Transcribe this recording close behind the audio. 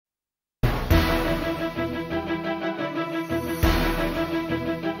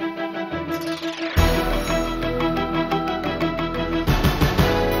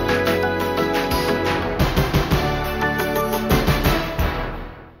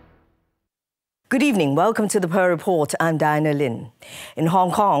Good evening. Welcome to the Pearl Report. I'm Diana Lin. In Hong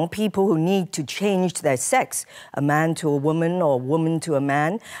Kong, people who need to change their sex, a man to a woman or a woman to a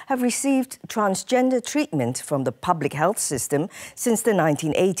man, have received transgender treatment from the public health system since the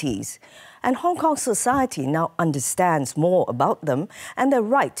 1980s. And Hong Kong society now understands more about them and their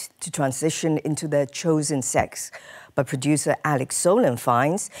right to transition into their chosen sex. But producer Aleks Solum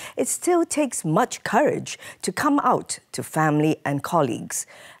finds it still takes much courage to come out to family and colleagues,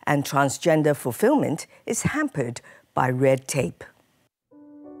 and transgender fulfillment is hampered by red tape.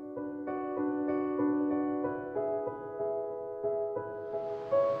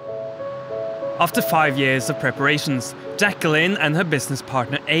 After 5 years of preparations, Jacqueline and her business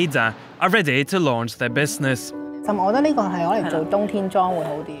partner Ada are ready to launch their business.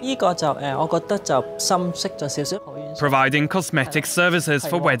 Providing cosmetic services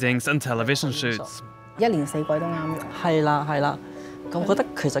for weddings and television shoots. They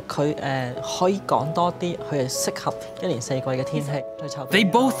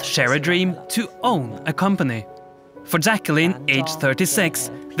both share a dream to own a company. For Jacqueline, age 36,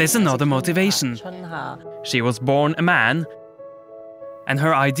 there's another motivation. She was born a man, and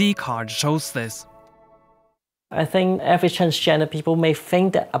her ID card shows this. I think every transgender people may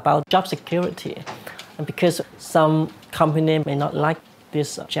think that about job security, and because some company may not like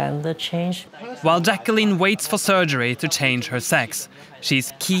this gender change. While Jacqueline waits for surgery to change her sex,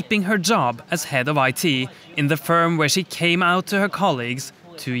 she's keeping her job as head of IT in the firm where she came out to her colleagues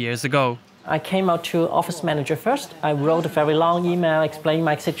 2 years ago. I came out to office manager first. I wrote a very long email explaining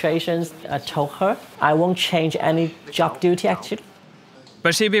my situations. I told her I won't change any job duty actually.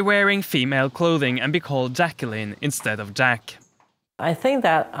 But she'll be wearing female clothing and be called Jacqueline instead of Jack. I think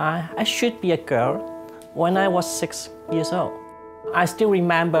that I should be a girl when I was 6 years old. I still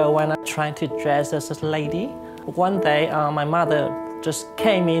remember when I tried to dress as a lady. One day, my mother just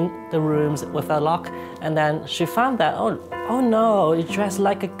came in the rooms with a lock, and then she found that, oh no, you dress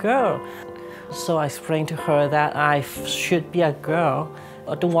like a girl. So I explained to her that I should be a girl.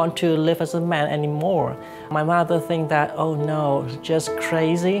 I don't want to live as a man anymore. My mother thinks that, oh no, just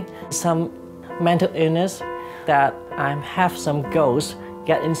crazy. Some mental illness, that I have some ghosts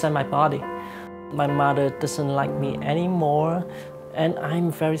get inside my body. My mother doesn't like me anymore, and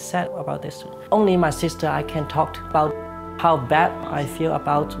I'm very sad about this. Only my sister I can talk about how bad I feel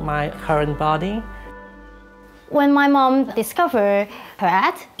about my current body. When my mom discovered her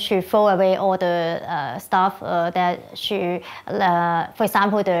act, she threw away all the stuff that she, for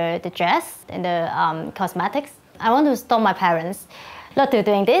example, the dress and the cosmetics. I want to stop my parents not to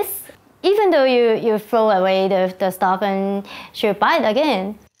doing this. Even though you throw away the stuff and she'll buy it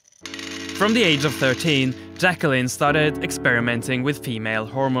again. From the age of 13, Jacqueline started experimenting with female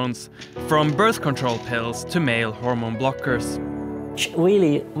hormones, from birth control pills to male hormone blockers. It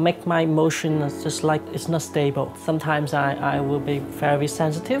really make my emotions just like it's not stable. Sometimes I will be very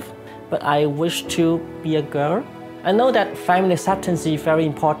sensitive, but I wish to be a girl. I know that family acceptance is very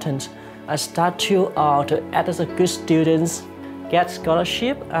important. I start to act as a good student, get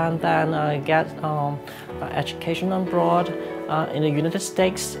scholarship, and then get education abroad in the United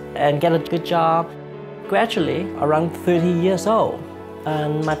States and get a good job. Gradually, around 30 years old,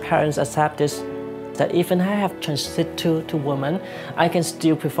 and my parents accept this, that even I have transited to woman, I can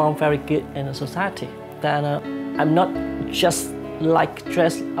still perform very good in the society. Then I'm not just like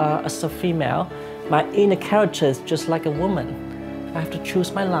dressed as a female, my inner character is just like a woman. I have to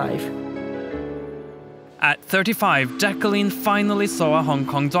choose my life. At 35, Jacqueline finally saw a Hong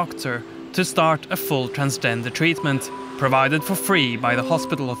Kong doctor to start a full transgender treatment, provided for free by the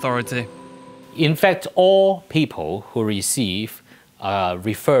hospital authority. In fact, all people who receive a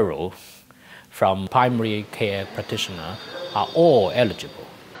referral from primary care practitioner are all eligible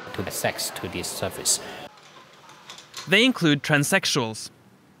to access to this service. They include transsexuals.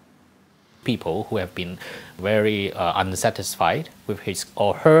 People who have been very unsatisfied with his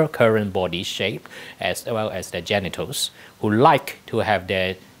or her current body shape as well as their genitals, who like to have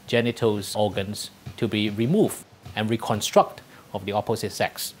their genitals organs to be removed and reconstruct of the opposite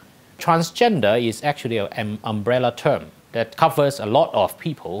sex. Transgender is actually an umbrella term that covers a lot of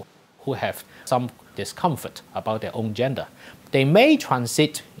people who have some discomfort about their own gender. They may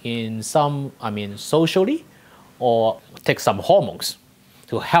transit in some, socially, or take some hormones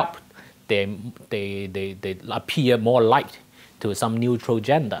to help them, they appear more like to some neutral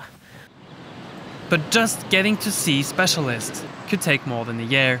gender. But just getting to see specialists could take more than a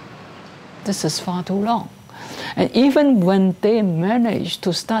year. This is far too long. And even when they manage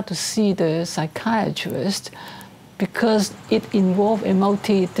to start to see the psychiatrist, because it involves a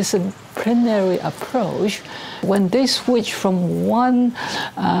multidisciplinary disciplinary approach. When they switch from one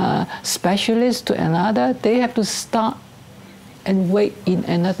specialist to another, they have to start and wait in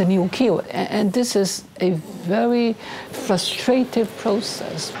another new queue. And this is a very frustrating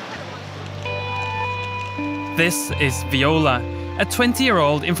process. This is Viola, a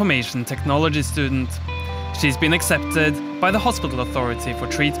 20-year-old information technology student. She's been accepted by the hospital authority for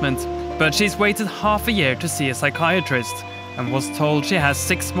treatment, but she's waited half a year to see a psychiatrist and was told she has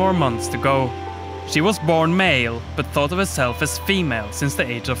 6 more months to go. She was born male, but thought of herself as female since the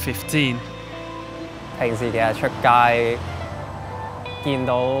age of 15.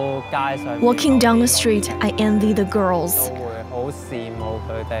 Walking down the street, I envy the girls.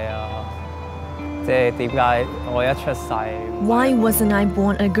 Why wasn't I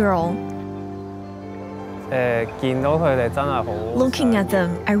born a girl? Looking at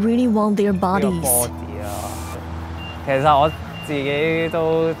them, I really want their bodies.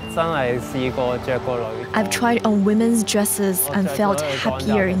 I've tried on women's dresses and felt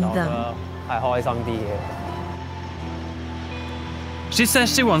happier in them. She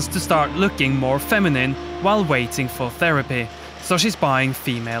says she wants to start looking more feminine while waiting for therapy, so she's buying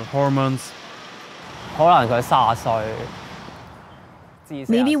female hormones.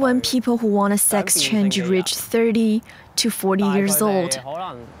 Maybe when people who want a sex change reach 30 to 40 years old,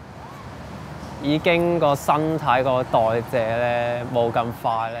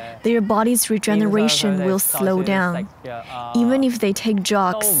 their body's regeneration will slow down. Even if they take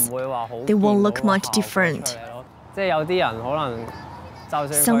drugs, they won't look much different.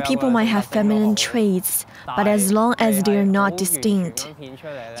 Some people might have feminine traits, but as long as they are not distinct,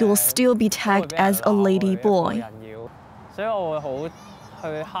 you will still be tagged as a lady boy.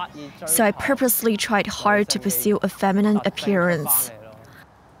 So I purposely tried hard to pursue a feminine appearance.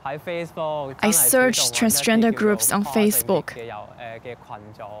 I searched transgender groups on Facebook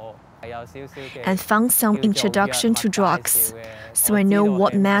and found some introduction to drugs, so I know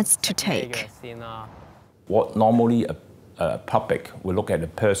what meds to take. What normally a public will look at a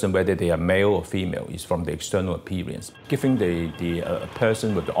person, whether they are male or female, is from the external appearance. Giving the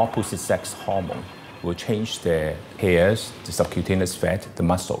person with the opposite sex hormone will change their hairs, the subcutaneous fat, the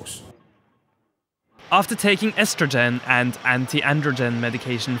muscles. After taking estrogen and anti-androgen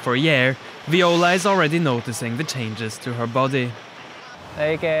medication for a year, Viola is already noticing the changes to her body.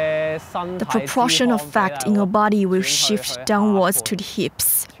 The proportion of fat in your body will shift downwards to the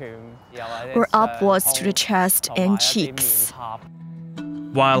hips or upwards to the chest and cheeks.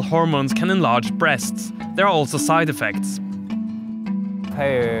 While hormones can enlarge breasts, there are also side effects.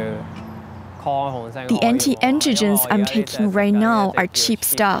 The anti-androgens I'm taking right now are cheap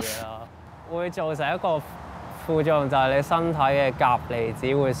stuff. It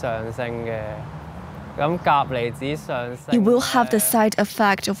will have the side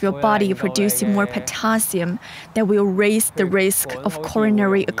effect of your body producing more potassium that will raise the risk of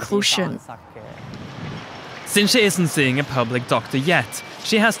coronary occlusion. Since she isn't seeing a public doctor yet,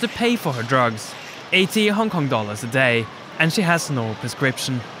 she has to pay for her drugs, 80 Hong Kong dollars a day, and she has no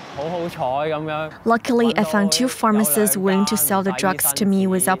prescription. Luckily, I found 2 pharmacists willing to sell the drugs to me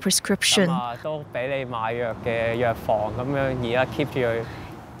without prescription.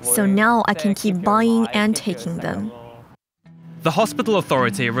 So now I can keep buying and taking them. The hospital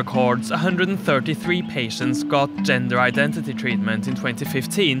authority records 133 patients got gender identity treatment in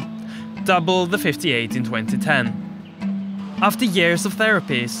 2015, double the 58 in 2010. After years of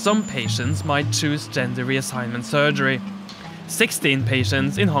therapy, some patients might choose gender reassignment surgery. 16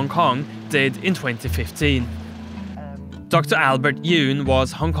 patients in Hong Kong did in 2015. Dr. Albert Yoon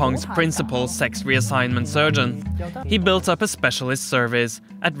was Hong Kong's principal sex reassignment surgeon. He built up a specialist service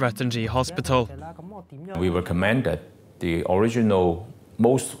at Redtape Hospital. We recommend that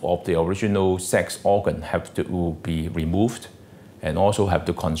most of the original sex organ have to be removed and also have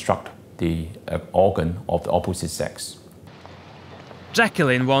to construct the organ of the opposite sex.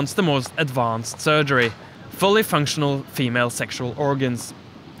 Jacqueline wants the most advanced surgery, fully functional female sexual organs.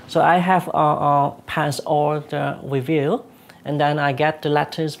 So I have passed all the review, and then I get the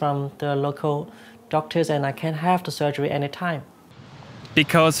letters from the local doctors, and I can have the surgery anytime.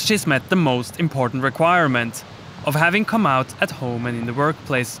 Because she's met the most important requirement of having come out at home and in the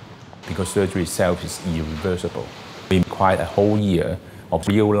workplace. Because surgery itself is irreversible. We require a whole year of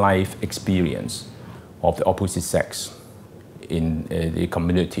real-life experience of the opposite sex in the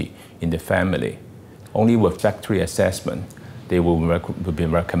community, in the family. Only with factory assessment, they will be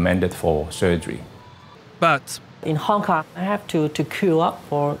recommended for surgery. But in Hong Kong, I have to queue up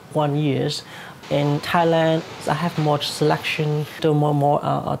for 1 year. In Thailand, I have more selection, more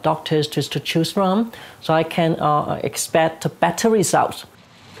doctors to choose from, so I can expect better results.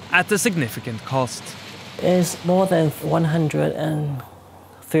 at a significant cost. It's more than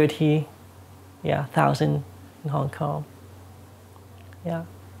 130,000 in Hong Kong. Yeah,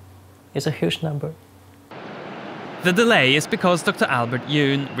 it's a huge number. The delay is because Dr. Albert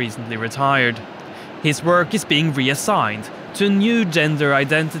Yoon recently retired. His work is being reassigned to a new gender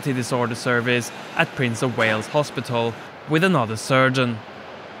identity disorder service at Prince of Wales Hospital with another surgeon.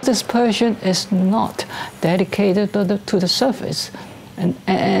 This person is not dedicated to the service,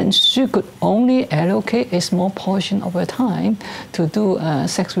 and she could only allocate a small portion of her time to do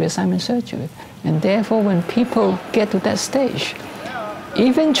sex reassignment surgery. And therefore, when people get to that stage,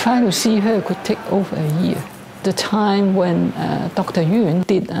 even trying to see her could take over a year. The time when Dr. Yoon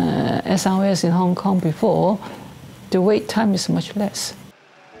did SRS in Hong Kong before, the wait time is much less.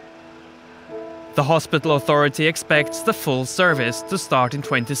 The hospital authority expects the full service to start in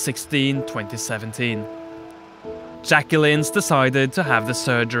 2016-2017. Jacqueline's decided to have the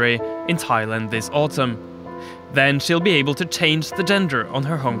surgery in Thailand this autumn. Then she'll be able to change the gender on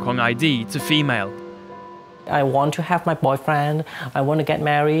her Hong Kong ID to female. I want to have my boyfriend, I want to get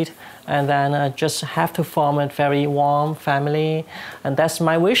married, and then just have to form a very warm family, and that's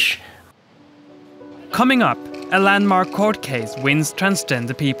my wish. Coming up, a landmark court case wins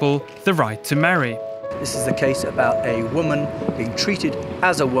transgender people the right to marry. This is the case about a woman being treated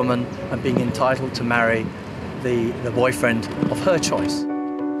as a woman and being entitled to marry the boyfriend of her choice.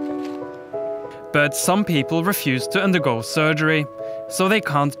 But some people refuse to undergo surgery, so they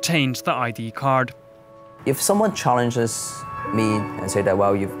can't change the ID card. If someone challenges me and say that,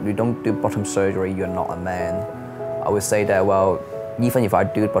 well, if you don't do bottom surgery, you're not a man, I would say that, well, even if I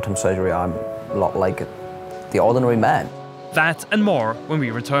do bottom surgery, I'm not like the ordinary man. That and more when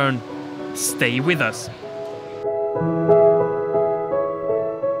we return. Stay with us.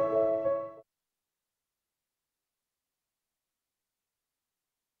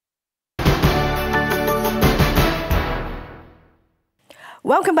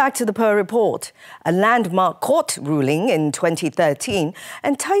 Welcome back to the Pearl Report. A landmark court ruling in 2013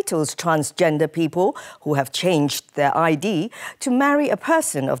 entitles transgender people who have changed their ID to marry a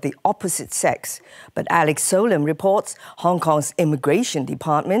person of the opposite sex. But Aleks Solum reports Hong Kong's immigration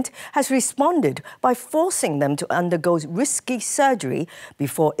department has responded by forcing them to undergo risky surgery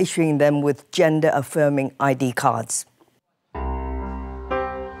before issuing them with gender-affirming ID cards.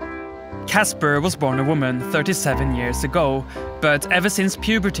 Casper was born a woman 37 years ago, but ever since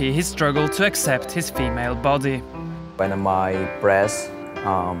puberty he struggled to accept his female body. When my breasts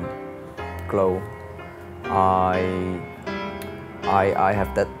glow, I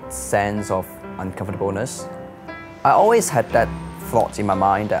have that sense of uncomfortableness. I always had that thought in my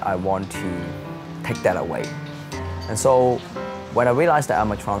mind that I want to take that away. And so when I realized that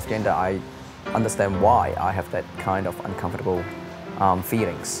I'm a transgender, I understand why I have that kind of uncomfortable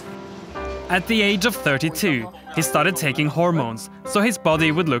feelings. At the age of 32, he started taking hormones so his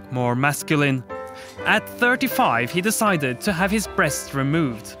body would look more masculine. At 35, he decided to have his breasts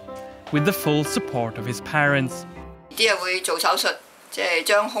removed, with the full support of his parents. The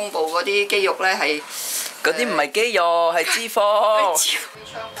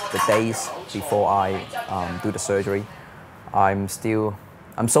days before I do the surgery, I'm so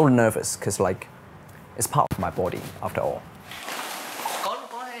nervous because like it's part of my body after all.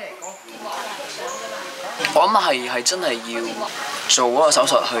 我諗係真係要做嗰個手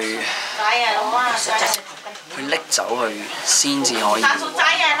術去拎走佢，先至可以叫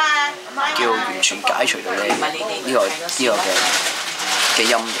完全解除到呢個嘅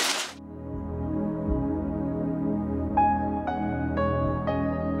陰影。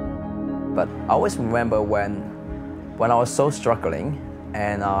But I always remember when I was so struggling,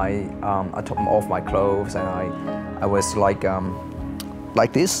 and I took off my clothes and I was like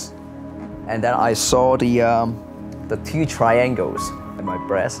this. And then I saw the two triangles in my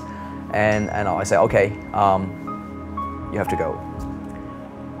breast, and I said, okay, you have to go.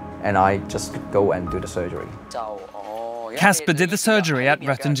 And I just go and do the surgery. Casper did the surgery at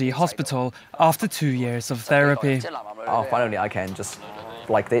Rettenji Hospital after 2 years of therapy. Finally, I can just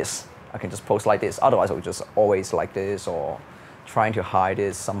like this. I can just pose like this. Otherwise, I would just always like this or trying to hide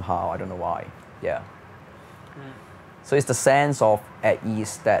it somehow. I don't know why. Yeah. So it's the sense of at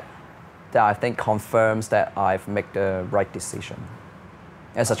ease that I think confirms that I've made the right decision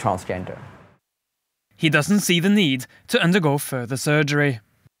as a transgender. He doesn't see the need to undergo further surgery.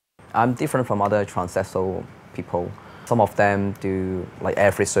 I'm different from other transsexual people. Some of them do like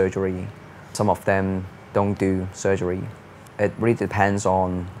every surgery. Some of them don't do surgery. It really depends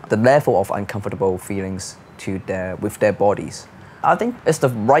on the level of uncomfortable feelings with their bodies. I think it's the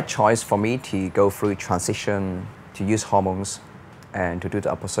right choice for me to go through transition, to use hormones, and to do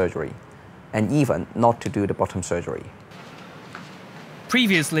the upper surgery, and even not to do the bottom surgery.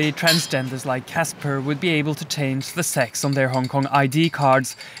 Previously, transgenders like Casper would be able to change the sex on their Hong Kong ID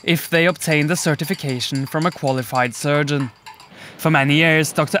cards if they obtained a certification from a qualified surgeon. For many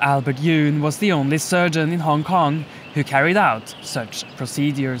years, Dr. Albert Yoon was the only surgeon in Hong Kong who carried out such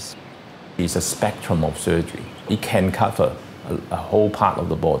procedures. It's a spectrum of surgery. It can cover a whole part of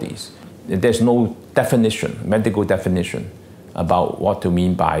the bodies. There's no definition, medical definition, about what to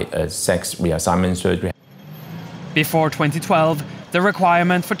mean by a sex reassignment surgery. Before 2012, the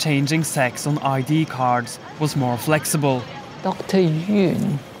requirement for changing sex on ID cards was more flexible. Dr.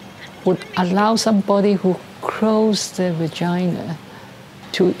 Yun would allow somebody who closed their vagina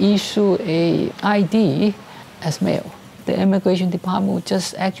to issue a ID as male. The immigration department would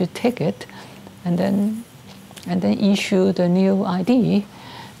just actually take it and then issue the new ID.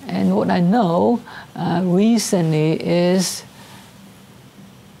 And what I know recently is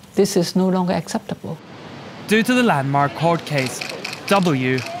this is no longer acceptable. Due to the landmark court case,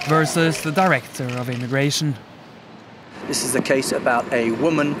 W versus the Director of Immigration. This is the case about a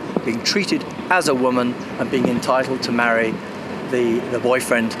woman being treated as a woman and being entitled to marry the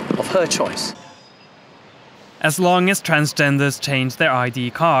boyfriend of her choice. As long as transgenders change their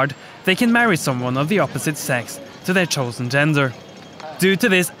ID card, they can marry someone of the opposite sex to their chosen gender. Due to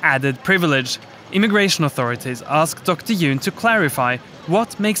this added privilege, immigration authorities asked Dr. Yoon to clarify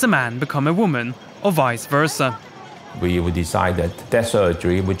what makes a man become a woman or vice versa. We will decide that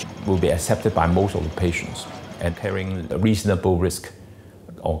surgery, which will be accepted by most of the patients and carrying a reasonable risk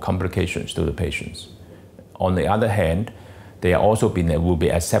or complications to the patients. On the other hand, they will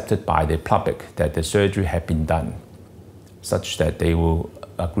be accepted by the public that the surgery had been done, such that they will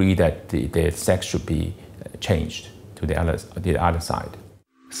agree that their sex should be changed to the other side.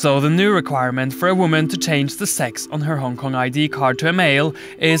 So the new requirement for a woman to change the sex on her Hong Kong ID card to a male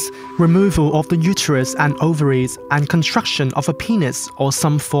is removal of the uterus and ovaries and construction of a penis or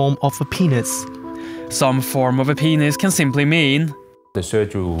some form of a penis. Some form of a penis can simply mean the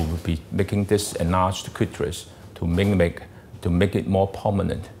surgery will be making this enlarged clitoris to make it more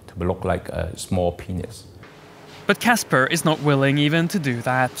prominent, to look like a small penis. But Casper is not willing even to do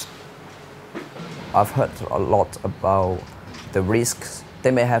that. I've heard a lot about the risks.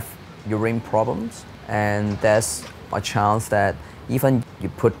 They may have urine problems, and there's a chance that even you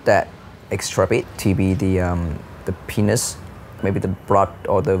put that extra bit to be the penis, maybe the blood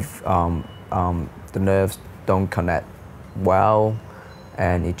or the nerves don't connect well,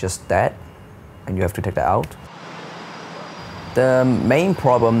 and it's just dead, and you have to take that out. The main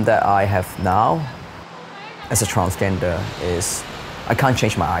problem that I have now as a transgender is I can't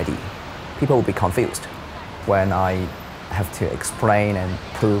change my ID. People will be confused when I have to explain and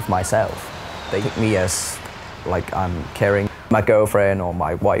prove myself. They take me as like I'm carrying my girlfriend or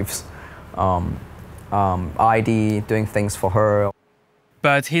my wife's ID, doing things for her.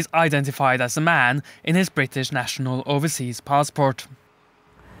 But he's identified as a man in his British National Overseas Passport.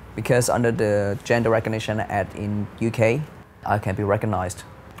 Because under the Gender Recognition Act in UK, I can be recognized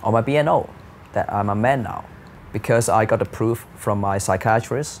on my BNO that I'm a man now. Because I got the proof from my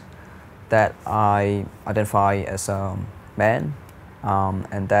psychiatrist that I identify as a man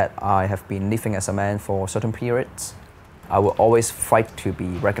and that I have been living as a man for certain periods. I will always fight to be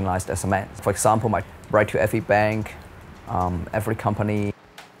recognized as a man. For example, my right to every bank, every company.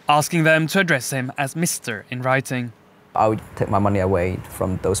 Asking them to address him as Mr. in writing. I would take my money away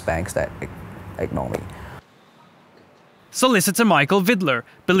from those banks that ignore me. Solicitor Michael Vidler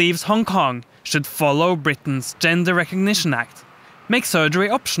believes Hong Kong should follow Britain's Gender Recognition Act, make surgery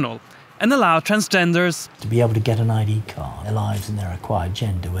optional, and allow transgenders to be able to get an ID card, their lives and their acquired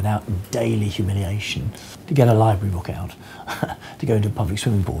gender without daily humiliation, to get a library book out, to go into a public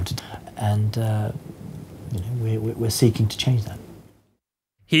swimming pool, and we're seeking to change that.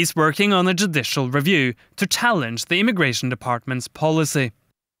 He's working on a judicial review to challenge the Immigration Department's policy.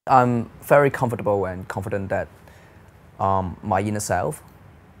 I'm very comfortable and confident that my inner self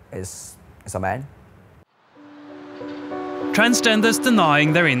is a man. Transgenders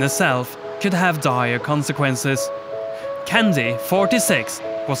denying their inner self could have dire consequences. Candy, 46,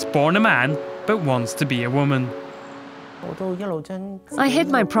 was born a man but wants to be a woman. I hid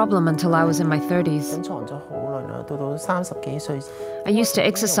my problem until I was in my 30s. I used to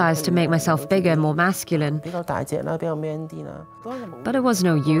exercise to make myself bigger, more masculine. But it was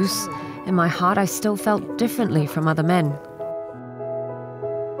no use. In my heart, I still felt differently from other men.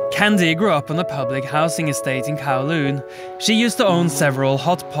 Candy grew up on a public housing estate in Kowloon. She used to own several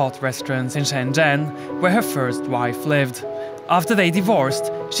hot pot restaurants in Shenzhen, where her first wife lived. After they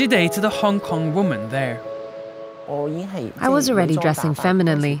divorced, she dated a Hong Kong woman there. I was already dressing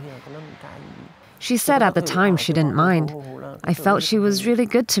femininely. She said at the time she didn't mind. I felt she was really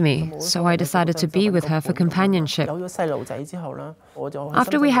good to me, so I decided to be with her for companionship.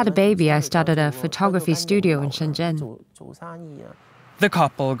 After we had a baby, I started a photography studio in Shenzhen. The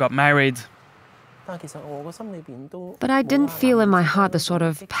couple got married. But I didn't feel in my heart the sort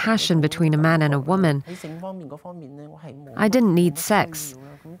of passion between a man and a woman. I didn't need sex.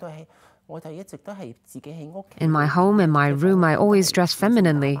 In my home, in my room, I always dressed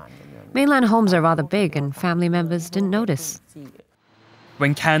femininely. Mainland homes are rather big and family members didn't notice.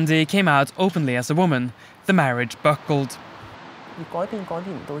 When Candy came out openly as a woman, the marriage buckled.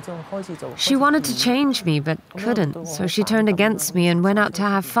 She wanted to change me, but couldn't, so she turned against me and went out to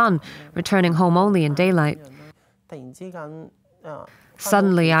have fun, returning home only in daylight.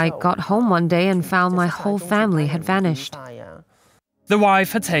 Suddenly, I got home one day and found my whole family had vanished. The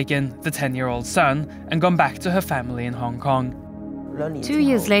wife had taken the 10-year-old son and gone back to her family in Hong Kong. 2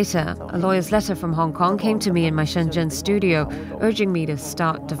 years later, a lawyer's letter from Hong Kong came to me in my Shenzhen studio, urging me to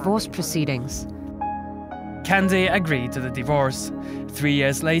start divorce proceedings. Candy agreed to the divorce. 3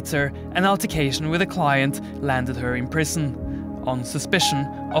 years later, an altercation with a client landed her in prison on suspicion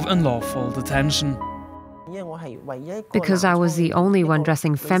of unlawful detention. Because I was the only one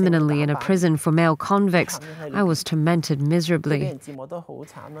dressing femininely in a prison for male convicts, I was tormented miserably.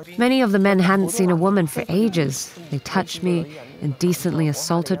 Many of the men hadn't seen a woman for ages. They touched me, indecently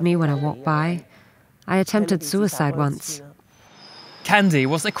assaulted me when I walked by. I attempted suicide once. Candy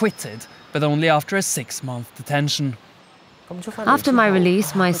was acquitted, but only after a 6-month detention. After my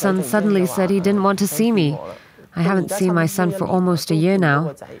release, my son suddenly said he didn't want to see me. I haven't seen my son for almost a year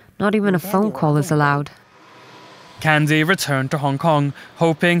now. Not even a phone call is allowed. Candy returned to Hong Kong,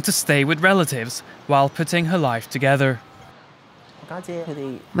 hoping to stay with relatives while putting her life together.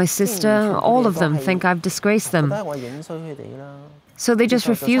 My sister, all of them think I've disgraced them. So they just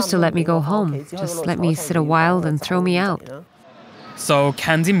refuse to let me go home, just let me sit a while and throw me out. So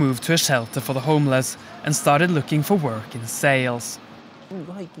Candy moved to a shelter for the homeless and started looking for work in sales.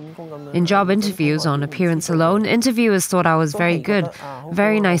 In job interviews on appearance alone, interviewers thought I was very good,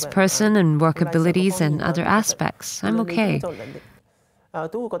 very nice person and work abilities and other aspects. I'm okay.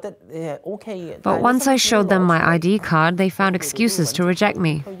 But once I showed them my ID card, they found excuses to reject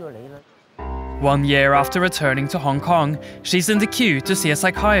me. 1 year after returning to Hong Kong, she's in the queue to see a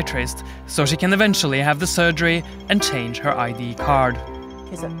psychiatrist so she can eventually have the surgery and change her ID card.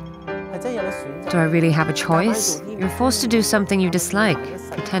 Do I really have a choice? You're forced to do something you dislike,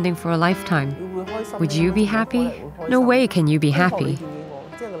 pretending for a lifetime. Would you be happy? No way can you be happy.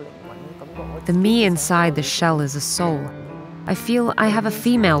 The me inside the shell is a soul. I feel I have a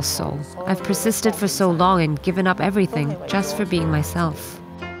female soul. I've persisted for so long and given up everything just for being myself.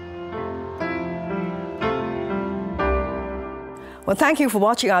 Well, thank you for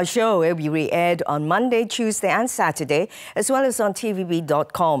watching our show. It will be re-aired on Monday, Tuesday and Saturday, as well as on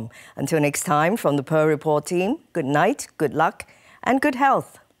tvb.com. Until next time, from the Pearl Report team, good night, good luck and good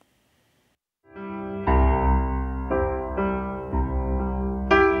health.